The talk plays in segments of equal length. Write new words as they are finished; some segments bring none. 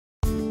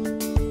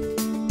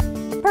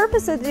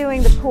purpose of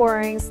doing the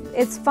pourings,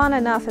 it's fun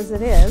enough as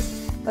it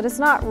is, but it's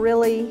not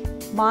really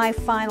my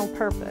final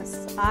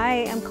purpose. I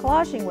am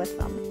collaging with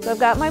them. So I've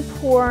got my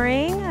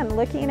pouring, I'm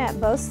looking at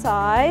both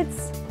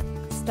sides.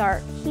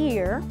 Start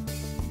here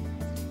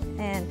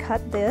and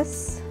cut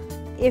this.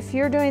 If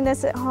you're doing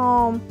this at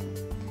home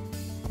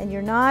and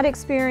you're not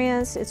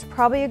experienced, it's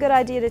probably a good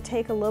idea to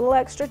take a little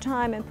extra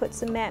time and put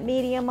some matte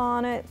medium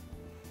on it.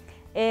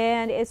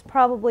 And it's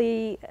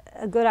probably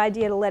a good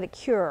idea to let it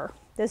cure.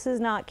 This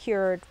is not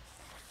cured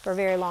for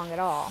very long at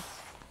all.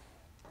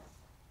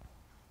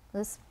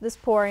 This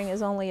pouring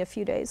is only a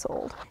few days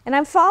old. And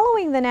I'm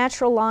following the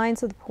natural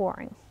lines of the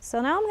pouring. So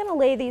now I'm going to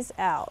lay these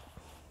out.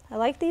 I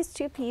like these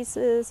two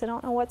pieces. I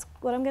don't know what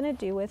I'm going to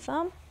do with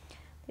them.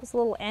 These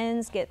little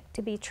ends get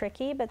to be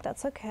tricky, but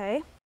that's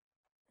okay.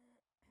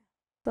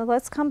 So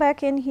let's come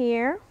back in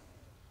here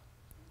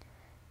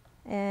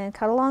and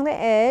cut along the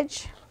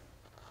edge.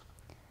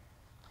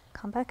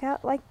 Come back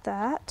out like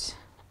that.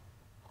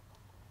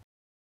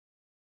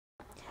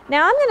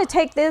 Now I'm going to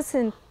take this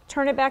and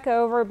turn it back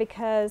over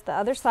because the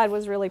other side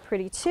was really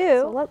pretty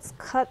too. So let's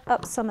cut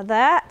up some of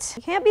that.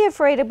 You can't be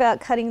afraid about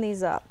cutting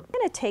these up. I'm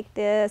going to take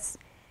this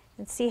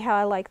and see how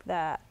I like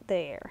that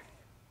there.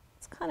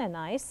 It's kind of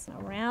nice.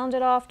 I'll round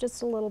it off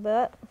just a little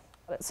bit.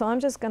 So I'm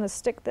just going to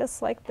stick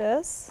this like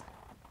this.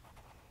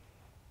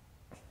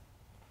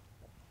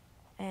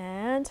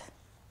 And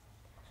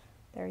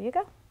there you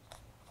go.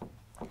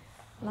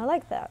 And I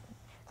like that.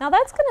 Now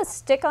that's going to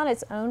stick on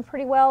its own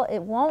pretty well.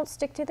 It won't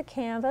stick to the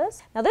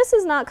canvas. Now this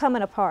is not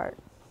coming apart.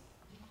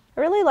 I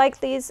really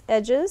like these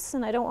edges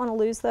and I don't want to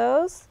lose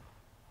those.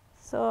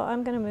 So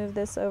I'm going to move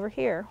this over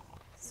here.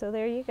 So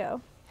there you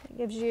go. It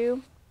gives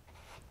you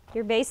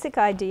your basic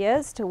idea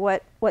as to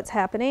what's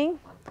happening.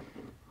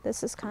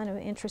 This is kind of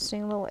an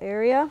interesting little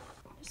area.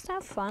 Just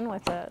have fun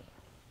with it.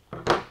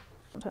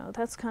 So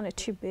that's kind of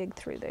too big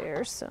through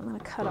there, so I'm going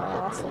to cut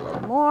off a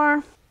little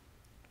more.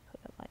 Put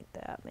it like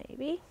that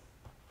maybe.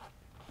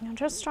 I'm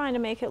just trying to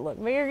make it look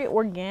very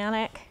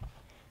organic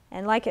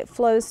and like it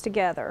flows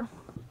together.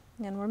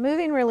 And we're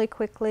moving really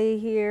quickly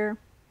here.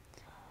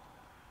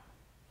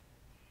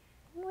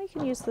 And we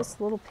can use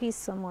this little piece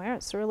somewhere.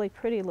 It's a really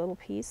pretty little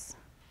piece.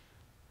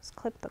 Just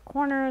clip the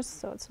corners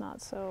so it's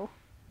not so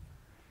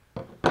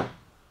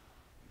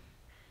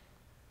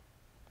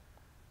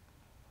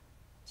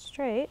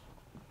straight.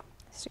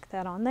 Stick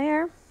that on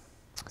there.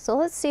 So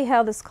let's see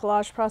how this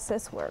collage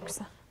process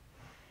works.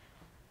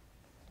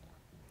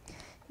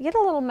 You get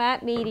a little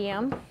matte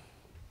medium.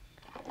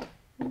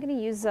 I'm going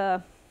to use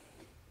a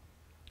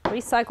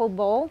recycled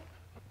bowl.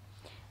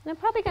 And I'm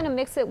probably going to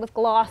mix it with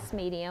gloss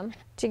medium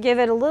to give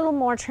it a little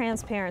more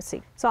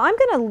transparency. So I'm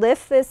going to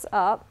lift this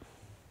up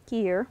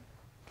here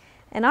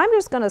and I'm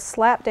just going to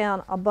slap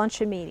down a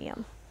bunch of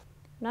medium.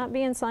 Not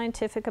being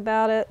scientific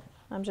about it.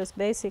 I'm just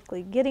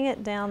basically getting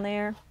it down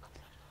there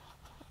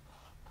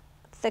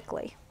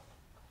thickly.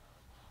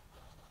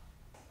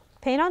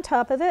 Paint on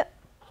top of it.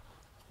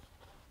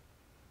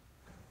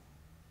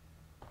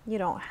 You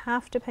don't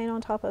have to paint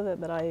on top of it,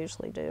 but I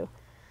usually do.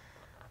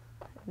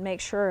 Make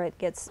sure it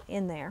gets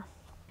in there.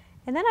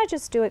 And then I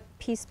just do it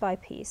piece by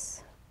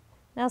piece.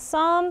 Now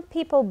some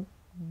people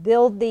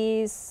build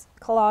these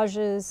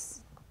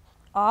collages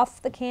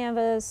off the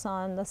canvas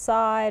on the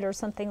side or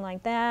something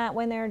like that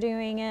when they're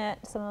doing it.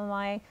 Some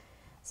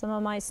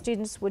of my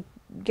students would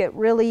get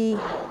really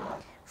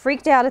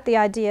freaked out at the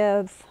idea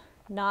of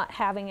not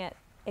having it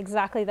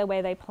exactly the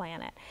way they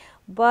plan it.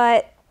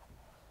 But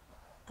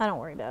I don't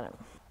worry about it.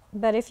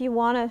 But if you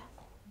want to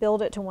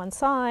build it to one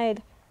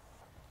side,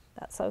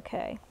 that's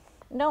okay.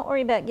 Don't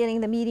worry about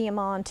getting the medium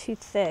on too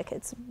thick.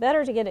 It's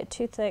better to get it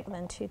too thick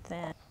than too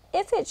thin.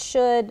 If it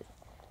should,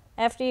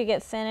 after you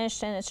get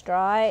finished and it's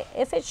dry,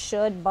 if it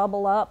should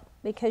bubble up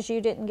because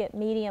you didn't get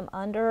medium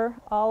under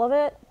all of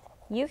it,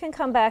 you can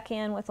come back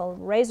in with a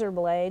razor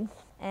blade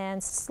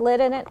and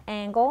slit at an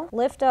angle,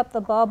 lift up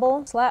the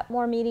bubble, slap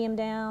more medium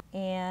down,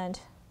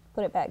 and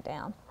put it back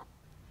down.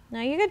 Now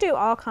you could do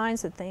all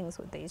kinds of things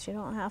with these. You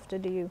don't have to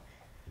do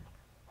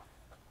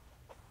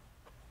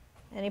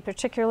any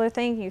particular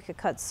thing. You could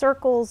cut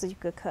circles, you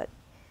could cut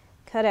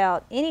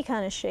out any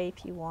kind of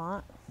shape you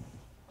want.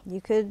 You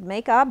could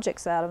make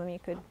objects out of them. You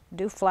could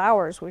do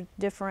flowers with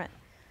different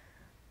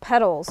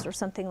petals or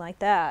something like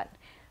that.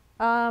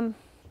 I'm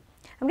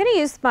going to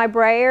use my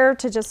brayer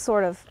to just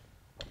sort of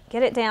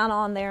get it down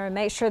on there and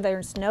make sure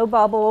there's no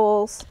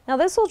bubbles. Now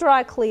this will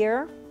dry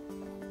clear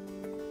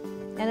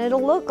and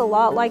it'll look a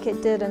lot like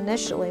it did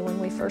initially when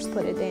we first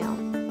put it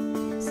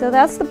down. So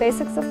that's the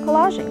basics of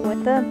collaging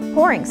with the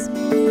pourings.